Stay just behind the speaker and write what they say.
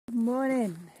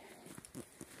Morning.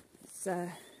 It's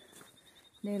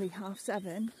nearly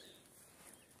 7:30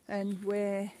 and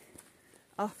we're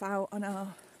off out on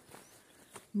our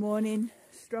morning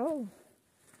stroll,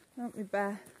 aren't we,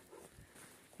 Bear?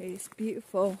 It's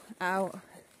beautiful out.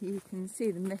 You can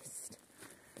see the mist,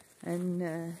 and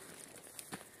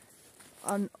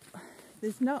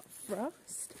there's not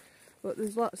frost, but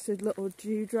there's lots of little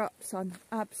dewdrops on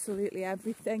absolutely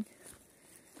everything.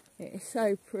 It is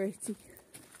so pretty.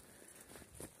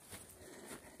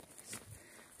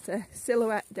 It's a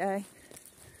silhouette day,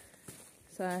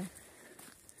 so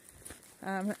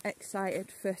I'm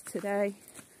excited for today.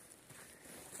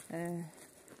 The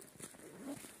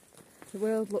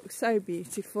world looks so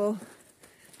beautiful.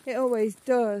 It always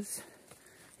does.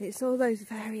 It's all those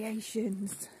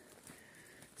variations.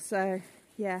 So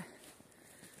yeah,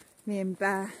 me and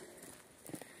Bear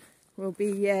will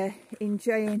be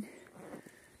enjoying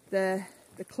the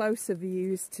closer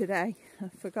views today.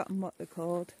 I've forgotten what they're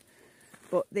called,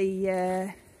 but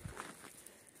the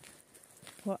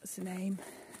what's the name?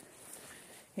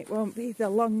 It won't be the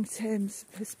long-term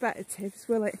perspectives,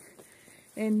 will it,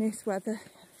 in this weather?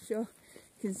 Sure,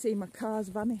 you can see my car's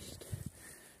vanished.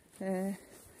 They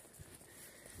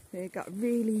got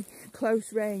really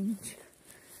close range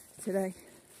today.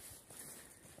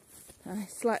 I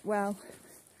slept well.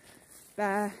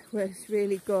 Bear was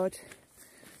really good.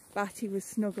 Batty was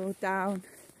snuggled down.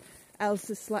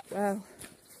 Elsa slept well.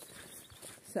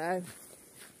 So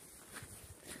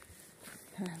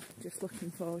just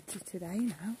looking forward to today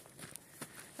now.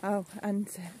 Oh, and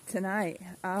tonight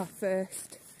our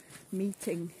first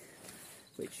meeting,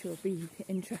 which will be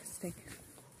interesting.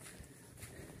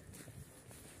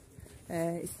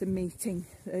 It's the meeting,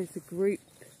 there's a group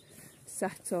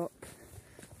set up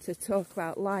to talk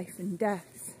about life and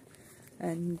death,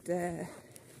 and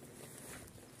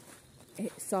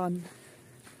it's on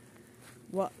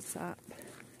WhatsApp.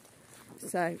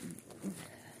 So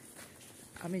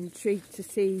I'm intrigued to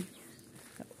see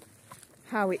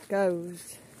how it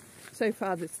goes. So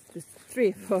far there's 3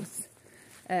 of us,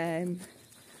 as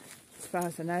far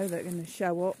as I know, that are going to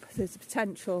show up. There's a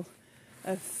potential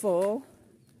of 4,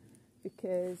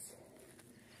 because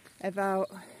Eval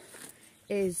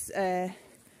is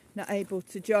not able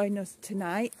to join us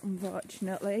tonight,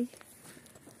 unfortunately.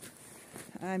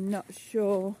 I'm not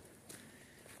sure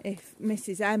if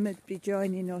Mrs. M would be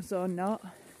joining us or not,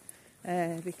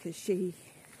 because she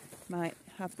might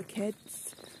have the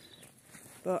kids.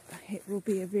 But it will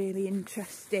be a really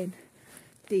interesting,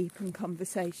 deep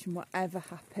conversation, whatever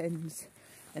happens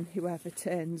and whoever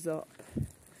turns up.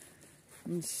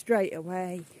 And straight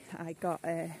away I got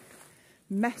a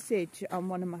message on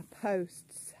one of my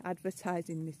posts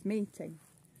advertising this meeting,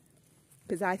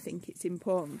 because I think it's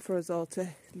important for us all to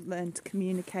learn to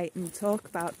communicate and talk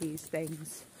about these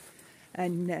things.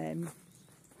 And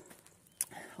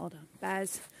hold on,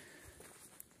 Bears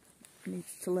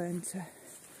needs to learn to,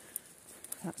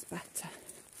 that's better.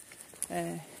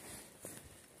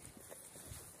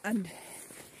 And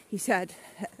he said,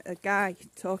 a guy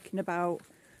talking about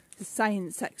the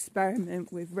science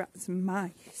experiment with rats and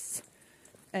mice,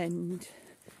 and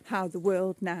how the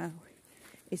world now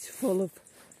is full of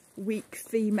weak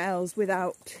females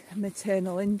without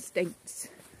maternal instincts,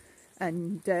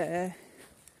 and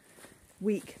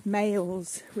weak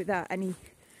males without any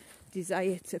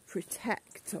desire to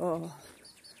protect or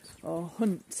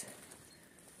hunt.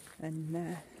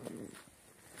 And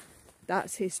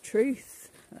that's his truth.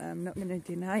 I'm not going to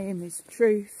deny him his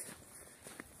truth.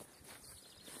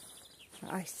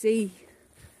 I see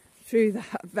through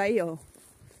that veil,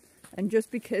 and just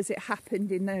because it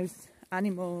happened in those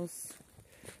animals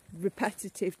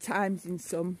repetitive times in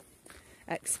some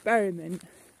experiment,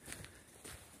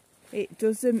 it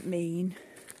doesn't mean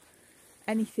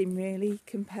anything really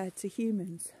compared to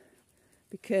humans,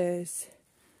 because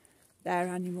they're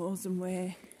animals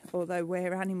and although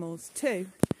we're animals too,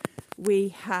 we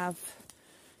have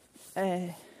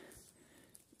an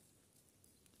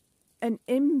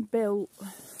inbuilt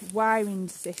wiring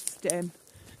system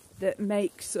that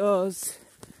makes us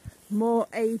more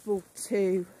able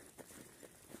to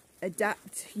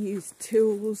adapt, use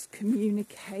tools,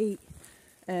 communicate,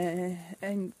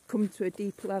 and come to a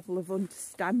deep level of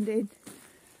understanding.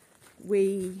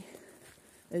 We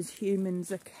as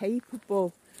humans are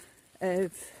capable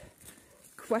of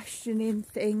questioning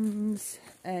things,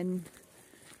 and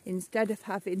instead of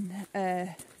having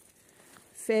a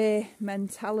fear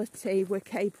mentality, we're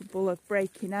capable of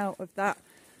breaking out of that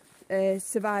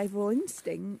survival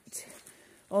instinct,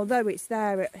 although it's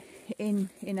there in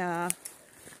our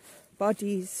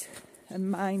bodies and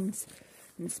minds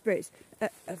and spirits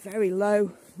at a very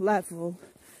low level,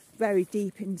 very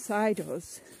deep inside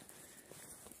us,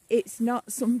 it's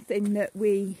not something that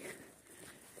we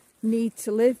need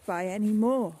to live by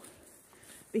anymore,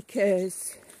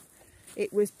 because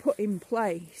it was put in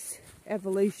place.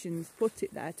 Evolution's put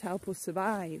it there to help us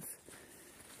survive.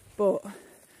 But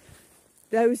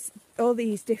all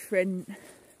these different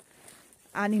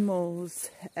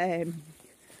animals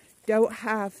don't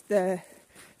have the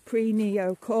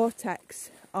pre-neocortex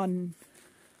on,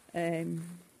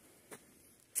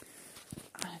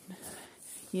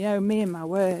 you know, me and my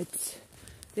words,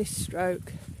 this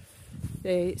stroke.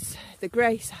 The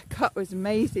grace I got was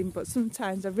amazing, but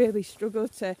sometimes I really struggle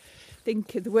to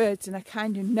think of the words, and I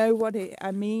kind of know what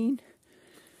I mean.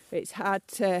 It's hard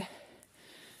to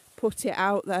put it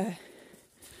out there.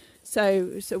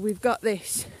 So we've got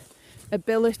this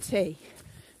ability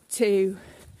to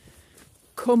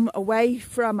come away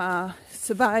from our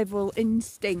survival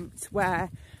instinct, where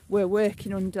we're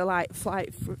working under like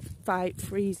flight, fight,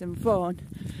 freeze and fawn,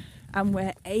 and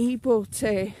we're able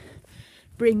to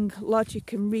bring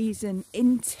logic and reason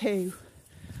into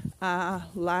our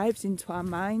lives, into our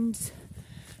minds,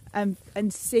 and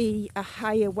see a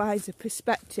higher, wiser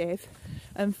perspective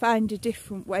and find a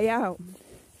different way out.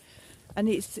 And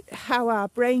it's how our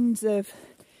brains have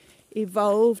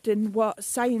evolved, and what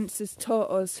science has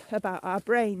taught us about our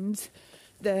brains,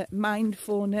 the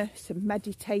mindfulness and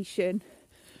meditation,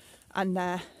 and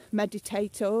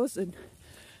meditators and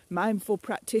mindful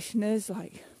practitioners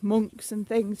like monks and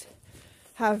things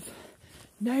have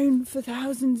known for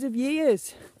thousands of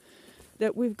years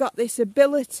that we've got this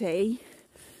ability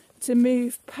to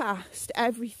move past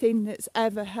everything that's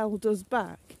ever held us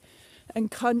back and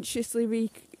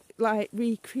consciously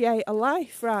recreate a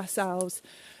life for ourselves,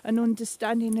 an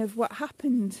understanding of what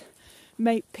happened,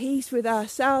 make peace with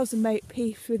ourselves and make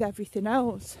peace with everything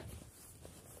else.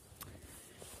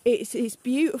 It's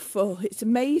beautiful, it's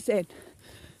amazing.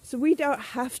 So we don't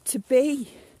have to be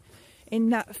in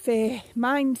that fear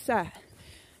mindset.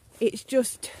 It's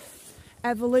just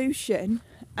evolution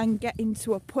and getting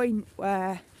to a point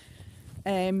where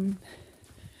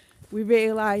we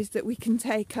realise that we can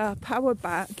take our power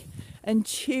back and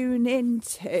tune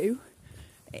into,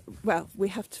 well, we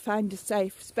have to find a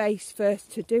safe space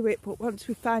first to do it, but once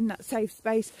we find that safe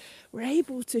space, we're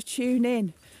able to tune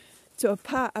in to a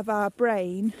part of our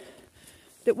brain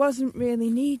that wasn't really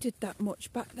needed that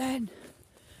much back then,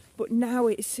 but now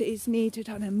it's needed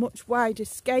on a much wider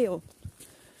scale.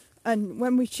 And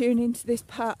when we tune into this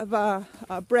part of our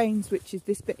brains, which is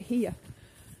this bit here,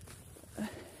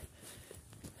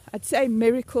 I'd say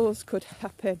miracles could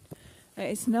happen.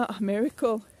 It's not a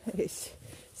miracle, it's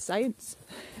science.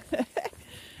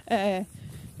 It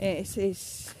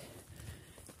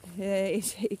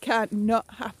can't not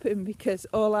happen because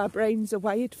all our brains are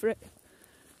wired for it.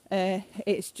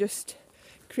 It's just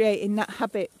creating that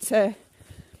habit to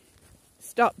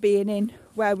stop being in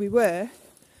where we were,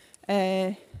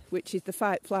 which is the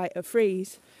fight, flight or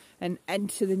freeze, and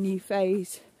enter the new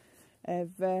phase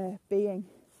of being.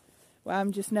 Well,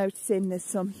 I'm just noticing there's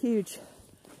some huge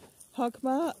hog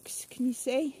marks, can you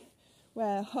see?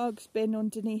 Where a hog's been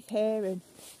underneath here and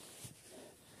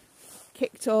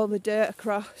kicked all the dirt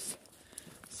across.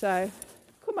 So,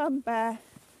 come on, bear.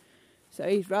 So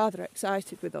he's rather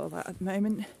excited with all that at the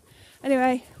moment.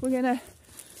 Anyway, we're going to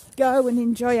go and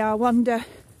enjoy our wander,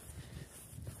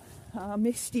 our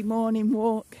misty morning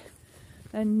walk,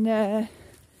 and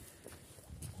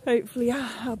hopefully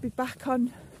I'll be back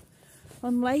on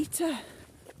later.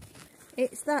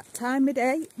 It's that time of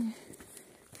day, and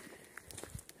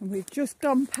we've just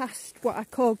gone past what I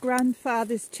call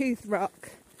Grandfather's Tooth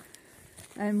Rock,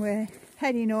 and we're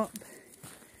heading up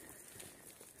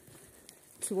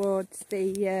towards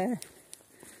the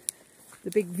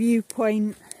big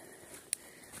viewpoint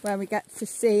where we get to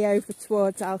see over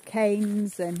towards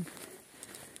Alkanes. And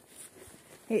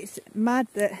it's mad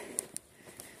that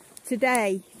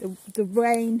today the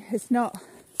rain has not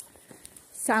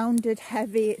sounded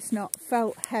heavy, it's not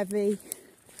felt heavy,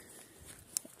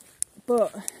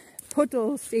 but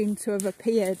puddles seem to have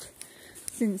appeared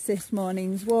since this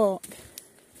morning's walk,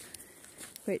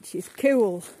 which is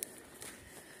cool.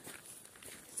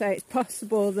 So it's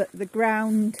possible that the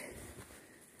ground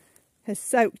has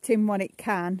soaked in what it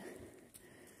can,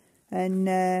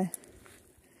 and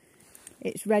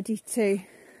it's ready to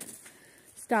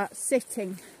start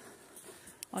sitting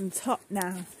on top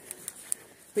now,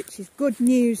 which is good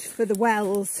news for the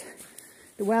wells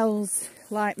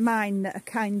like mine that are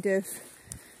kind of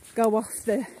go off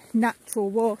the natural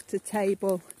water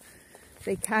table.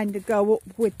 They kind of go up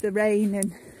with the rain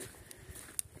and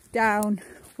down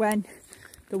when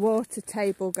the water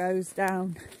table goes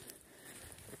down.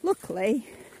 Luckily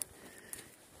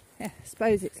yeah, I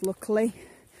suppose it's luckily.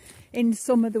 In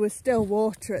summer there was still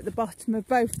water at the bottom of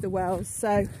both the wells,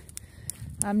 so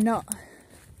I'm not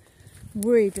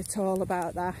worried at all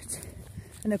about that.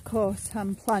 And of course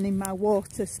I'm planning my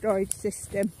water storage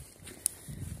system,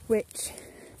 which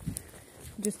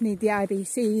I just need the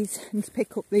IBCs and to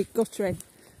pick up the guttering.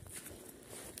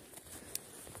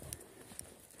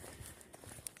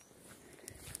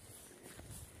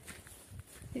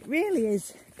 It really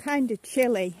is kind of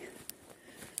chilly,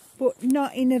 but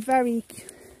not in a very,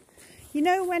 you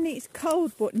know, when it's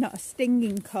cold but not a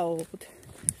stinging cold.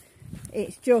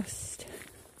 It's just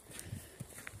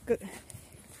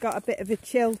got a bit of a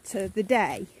chill to the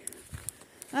day.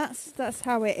 That's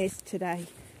how it is today.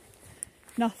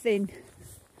 Nothing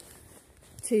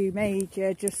too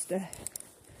major, just a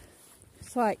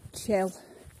slight chill.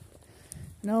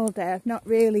 And all day I've not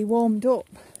really warmed up,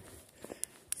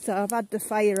 so I've had the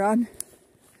fire on,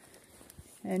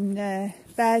 and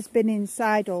Bear's been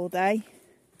inside all day.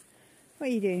 What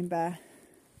are you doing, Bear?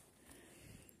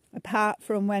 Apart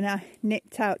from when I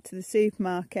nipped out to the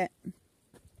supermarket,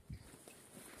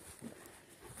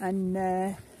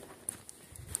 and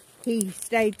he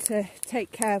stayed to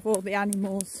take care of all the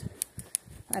animals,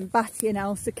 and Batty and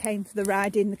Elsa came for the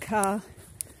ride in the car.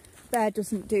 Bear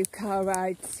doesn't do car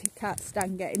rides, he can't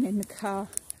stand getting in the car.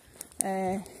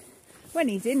 When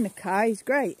he's in the car he's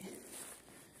great.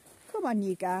 Come on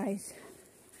you guys.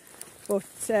 But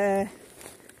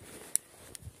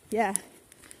yeah,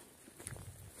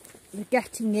 the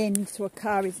getting into a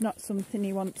car is not something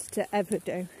he wants to ever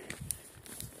do,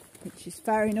 which is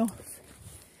fair enough.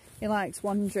 He likes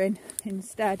wandering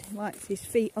instead, he likes his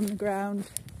feet on the ground.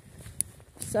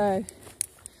 So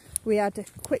we had a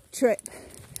quick trip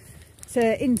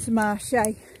to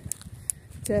Intermarché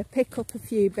to pick up a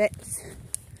few bits,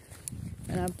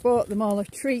 and I bought them all a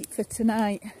treat for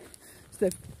tonight. So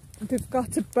they've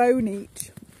got a bone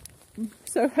each,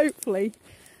 so hopefully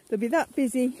they'll be that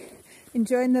busy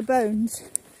enjoying the bones,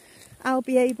 I'll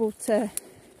be able to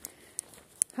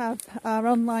have our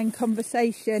online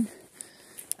conversation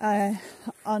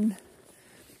on,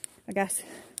 I guess,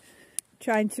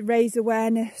 trying to raise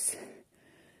awareness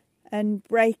and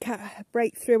break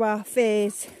through our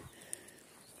fears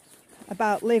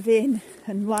about living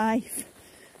and life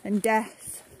and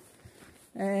death,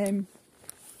 in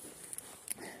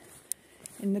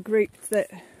the group that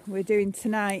we're doing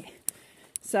tonight.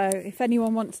 So if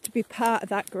anyone wants to be part of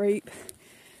that group,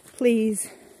 please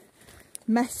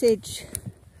message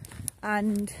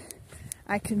and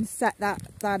I can set that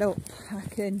up. I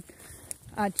can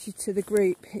add you to the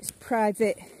group. It's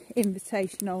private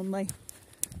invitation only,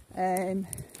 because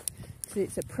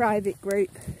it's a private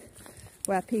group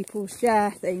where people share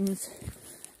things,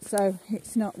 so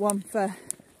it's not one for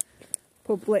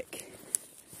public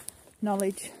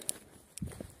knowledge.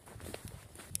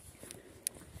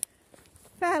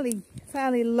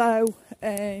 Fairly low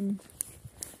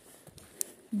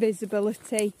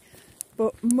visibility,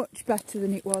 but much better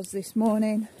than it was this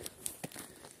morning.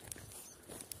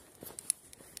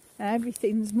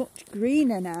 Everything's much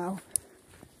greener now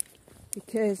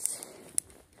because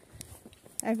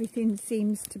everything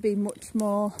seems to be much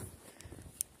more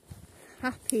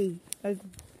happy.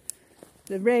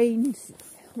 The rains,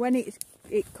 when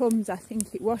it comes, I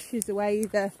think it washes away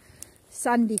the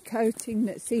sandy coating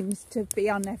that seems to be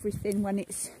on everything when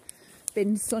it's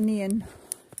been sunny and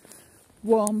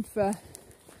warm for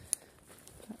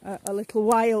a little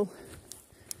while.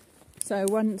 So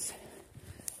once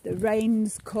the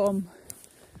rains come,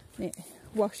 it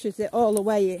washes it all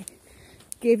away. It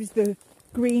gives the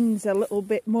greens a little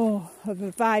bit more of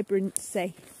a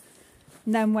vibrancy,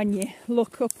 and then when you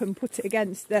look up and put it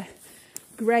against the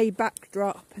grey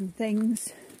backdrop and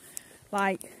things,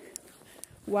 like,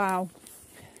 wow,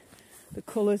 the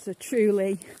colours are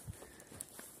truly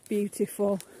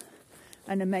beautiful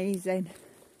and amazing.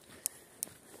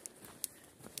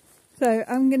 So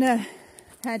I'm gonna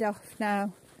head off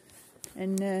now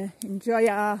and enjoy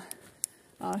our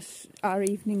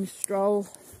evening stroll,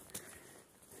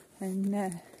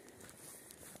 and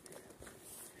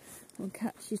we'll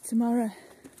catch you tomorrow.